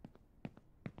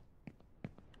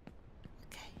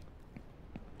 Okay.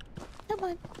 Come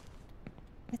on.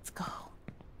 Let's go.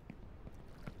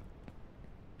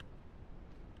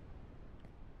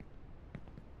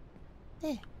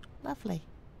 There. Lovely.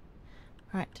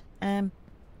 Right. Not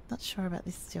sure about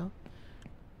this still.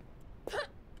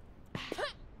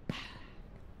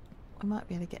 we might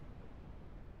be able to get...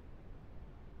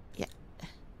 Yeah.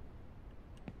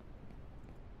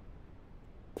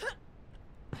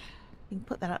 You can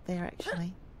put that up there,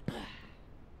 actually.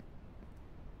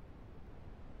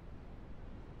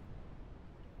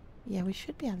 Yeah, we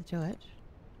should be able to do it.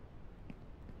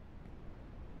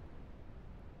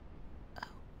 Oh,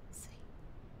 let's see.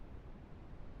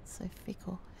 So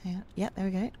fickle. Hang on. Yep, there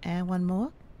we go. And one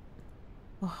more.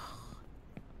 Oh.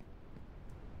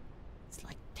 It's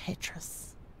like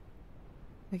Tetris.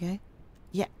 There we go.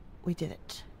 Yeah, we did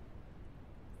it.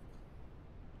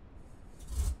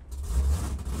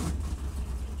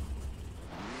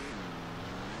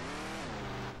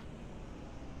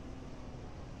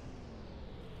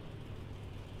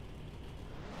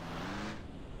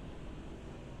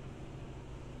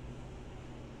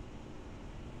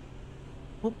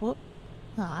 Whoop whoop.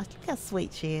 Ah, look how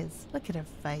sweet she is. Look at her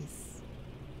face.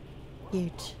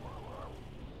 Cute.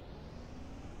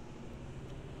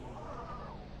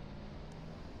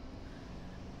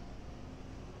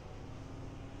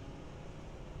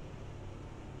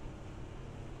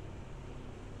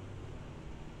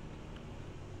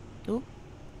 Oh.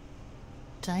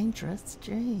 Dangerous,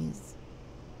 jeez.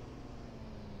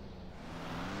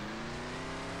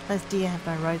 Those deer have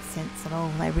no road sense at all.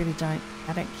 They really don't.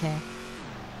 I don't care.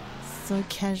 So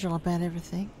casual about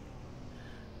everything.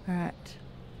 Alright.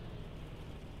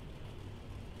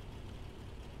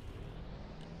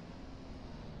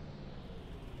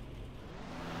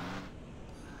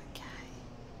 Okay.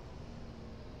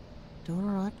 Doing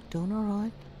alright, doing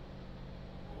alright.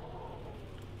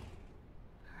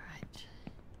 Alright.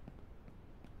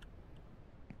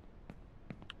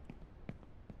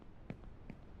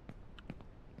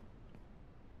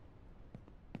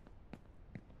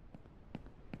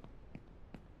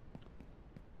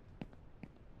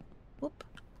 Whoop.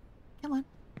 Come on.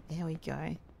 There we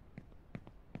go.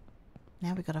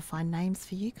 Now we've got to find names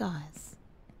for you guys.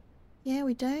 Yeah,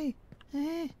 we do.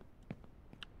 Yeah.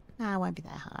 Ah, it won't be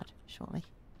that hard, surely.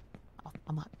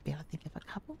 I might be able to think of a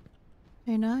couple.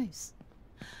 Who knows?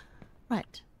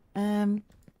 Right. One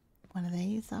of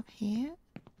these up here.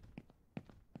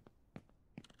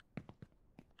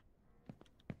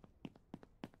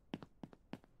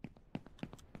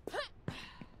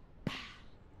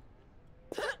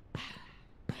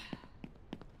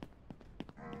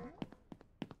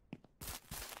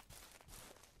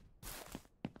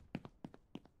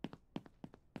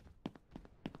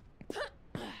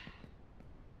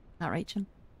 Not reach him.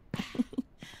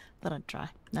 Thought I'd try.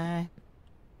 No.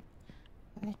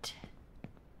 Right.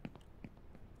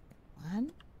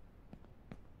 One.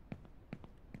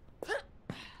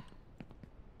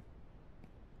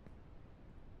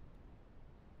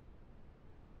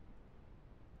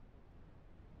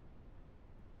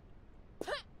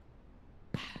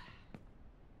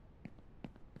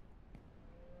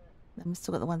 Then we've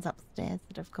still got the ones upstairs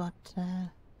that have got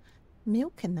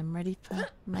milk in them ready for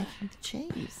making the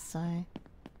cheese, so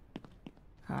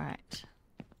alright,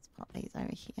 let's pop these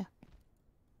over here.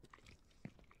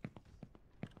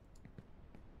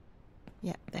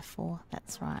 Yep, they're 4,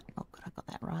 that's right. Oh good, I got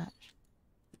that right.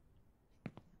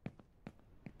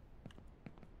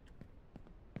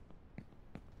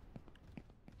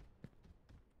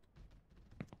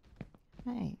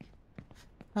 Hey.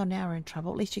 Oh, now we're in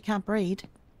trouble. At least you can't breed.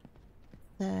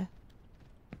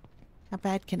 How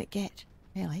bad can it get,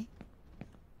 really?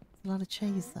 It's a lot of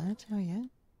cheese though, I tell you.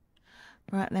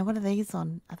 Right, now what are these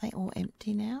on? Are they all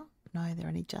empty now? No, they're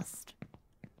only just.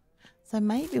 So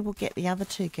maybe we'll get the other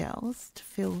 2 girls to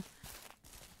fill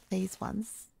these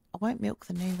ones. I won't milk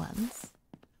the new ones.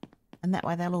 And that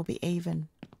way they'll all be even.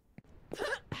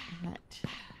 Right.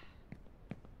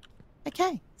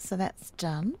 Okay, so that's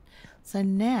done. So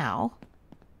now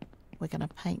we're going to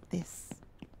paint this.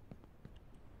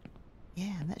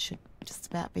 Yeah, and that should just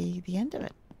about be the end of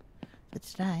it for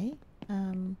today.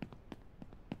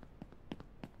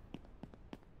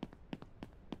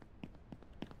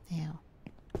 Now,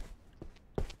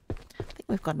 I think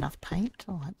we've got enough paint.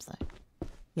 Oh, I hope so.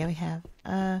 Yeah, we have.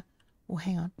 Well,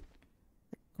 hang on.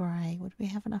 The grey. Would we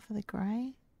have enough of the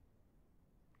grey?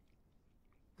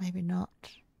 Maybe not.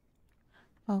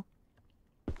 Well,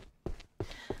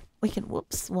 we can,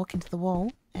 whoops, walk into the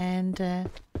wall and, yeah,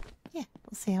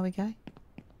 we'll see how we go.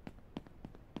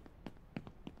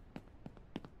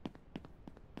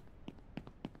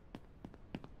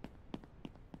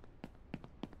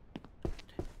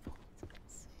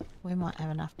 We might have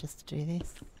enough just to do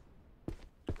this.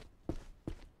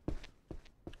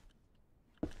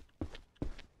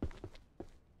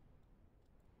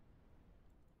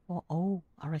 Oh,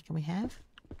 I reckon we have.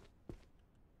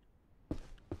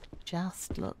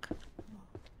 Just look.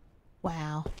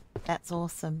 Wow, that's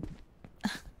awesome.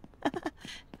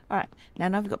 Alright, now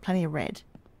I've got plenty of red.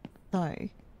 So,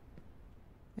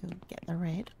 we'll get the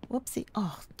red. Whoopsie.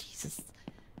 Oh, Jesus.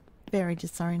 Very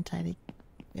disorientating.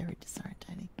 Very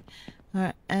disorientating.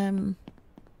 Alright,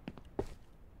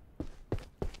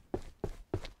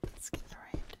 let's get the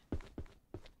red.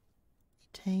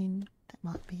 18, that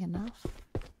might be enough.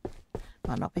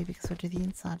 Might not be because we'll do the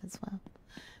inside as well.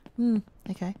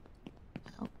 Okay.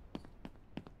 Oh.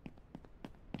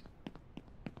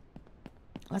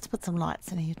 Let's put some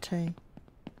lights in here too. You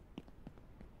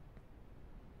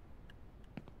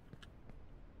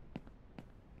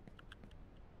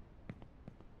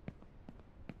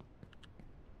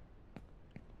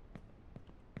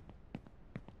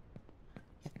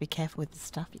have to be careful with the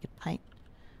stuff you could paint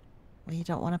where you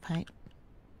don't want to paint.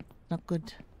 Not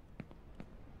good.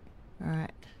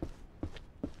 Alright.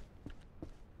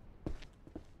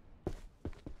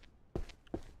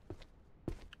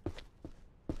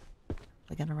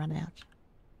 We're going to run out.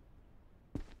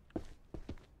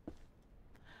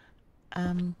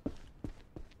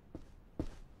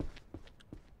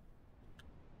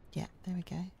 Yeah, there we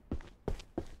go.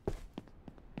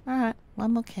 Alright,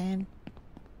 one more can.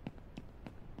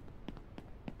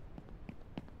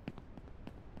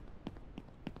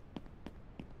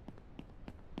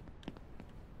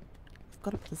 I've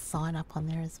got to put a sign up on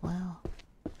there as well.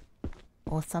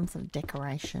 Or some sort of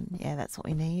decoration. Yeah, that's what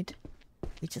we need.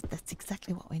 That's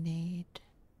exactly what we need.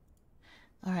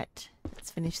 Alright,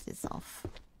 let's finish this off.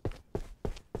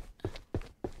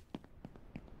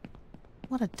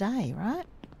 What a day, right?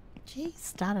 Gee,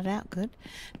 started out good.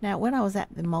 Now, when I was at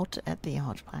the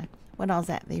when I was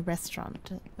at the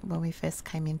restaurant when we first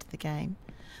came into the game,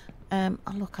 oh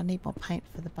look, I need more paint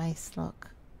for the base. Look,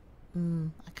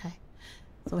 okay,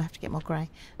 so we'll have to get more grey.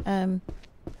 I'd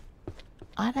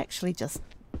actually just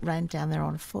ran down there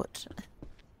on foot,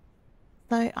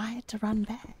 so I had to run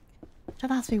back.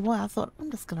 Don't ask me why. I thought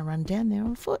I'm just going to run down there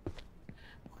on foot.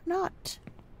 Why not?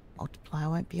 Multiplier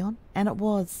won't be on, and it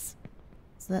was.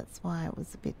 So that's why it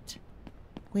was a bit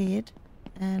weird,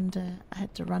 and I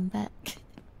had to run back.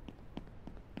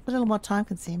 A little more time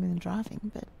consuming than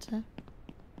driving, but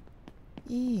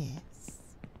yes.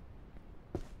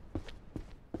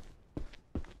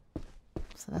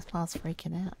 So that's why I was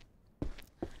freaking out.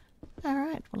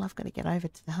 Alright, well I've got to get over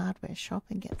to the hardware shop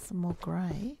and get some more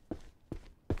grey.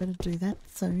 Better do that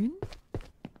soon.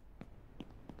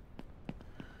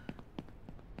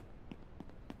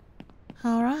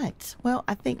 Alright, well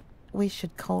I think we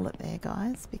should call it there,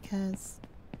 guys, because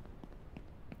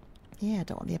yeah, I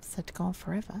don't want the episode to go on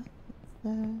forever.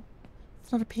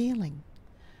 It's not appealing.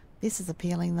 This is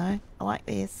appealing though. I like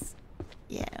this.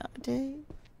 Yeah, I do.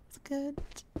 It's good.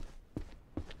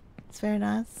 It's very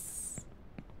nice.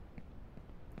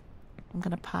 I'm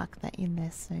going to park that in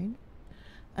there soon.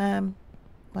 When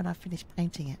I finish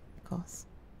painting it, of course.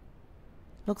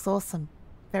 Looks awesome.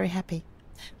 Very happy.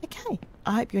 Okay,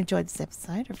 I hope you enjoyed this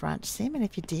episode of Ranch Sim, and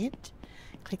if you did,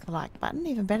 click the like button.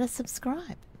 Even better,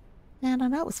 subscribe. And I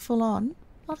know it was full on.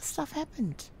 A lot of stuff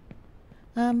happened.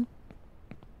 Yeah,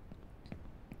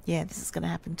 this is going to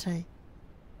happen too.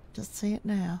 Just see it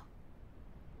now.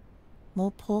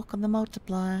 More pork on the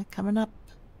multiplier coming up.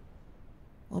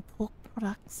 More pork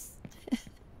products.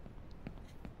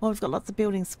 Well, we've got lots of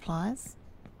building supplies.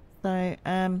 So,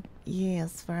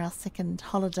 yes, for our second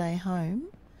holiday home,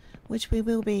 which we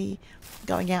will be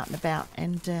going out and about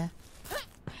and,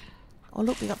 oh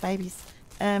look, we got babies,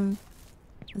 and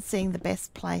seeing the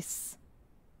best place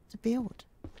to build.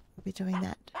 We'll be doing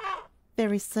that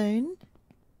very soon.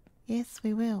 Yes,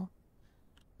 we will.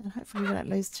 And hopefully we don't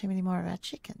lose too many more of our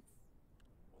chickens.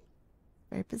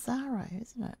 Very bizarro,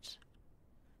 isn't it?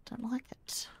 Don't like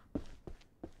it.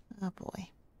 Oh boy.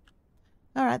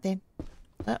 Alright then.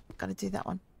 Oh, got to do that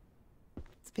one.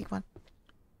 It's a big one.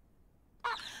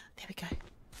 There we go.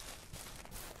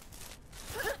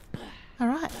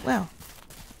 Alright, well.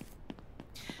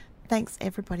 Thanks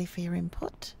everybody for your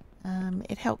input.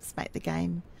 It helps make the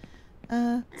game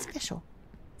special.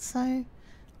 So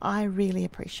I really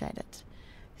appreciate it.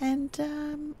 And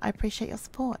I appreciate your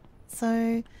support.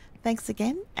 So thanks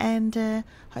again, and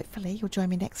hopefully you'll join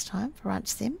me next time for Ranch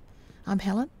Sim. I'm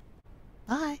Helen.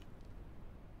 Bye.